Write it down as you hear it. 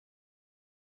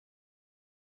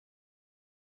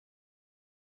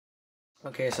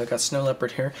Okay, so I got Snow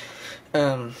Leopard here.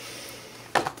 Thought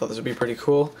this would be pretty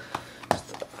cool.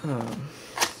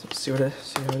 Let's see how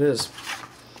it is.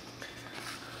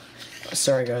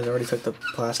 Sorry guys, I already took the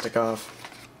plastic off.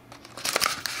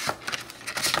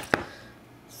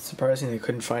 Surprising they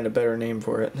couldn't find a better name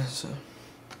for it. So,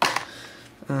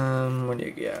 what do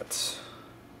you get?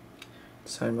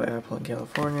 Signed by Apple in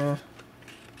California.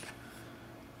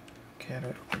 Okay, how do I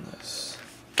open this?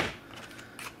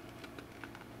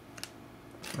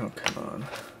 Oh, come on.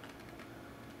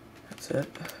 That's it.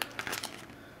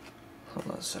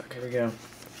 Hold on a sec, here we go.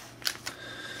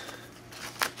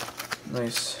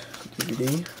 Nice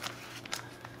DVD.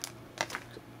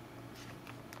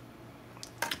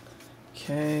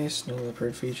 Okay, Snow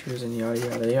Leopard features and yada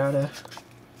yada yada.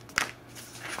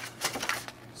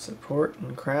 Support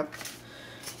and crap.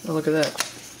 Oh, look at that.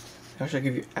 They actually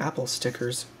give you Apple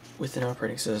stickers with an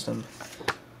operating system.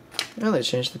 Now they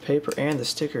changed the paper and the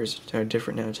stickers are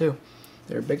different now too.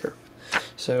 They're bigger.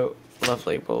 So,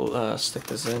 lovely. We'll stick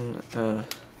this in. I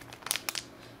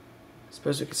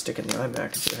suppose we could stick it in the iMac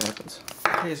and see what happens.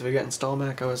 Okay, so we got install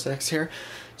Mac OS X here.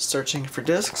 Searching for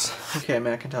disks. Okay,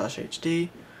 Macintosh HD.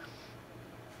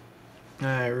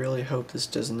 I really hope this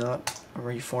does not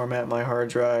reformat my hard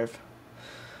drive.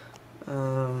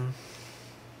 And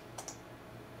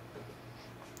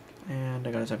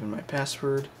I gotta type in my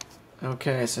password.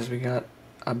 Okay, it says we got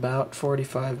about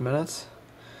 45 minutes.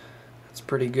 That's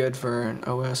pretty good for an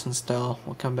OS install.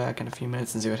 We'll come back in a few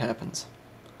minutes and see what happens.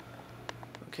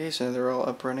 Okay, so they're all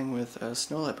up running with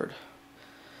Snow Leopard.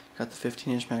 Got the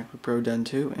 15-inch MacBook Pro done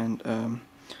too, and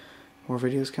more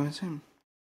videos coming soon.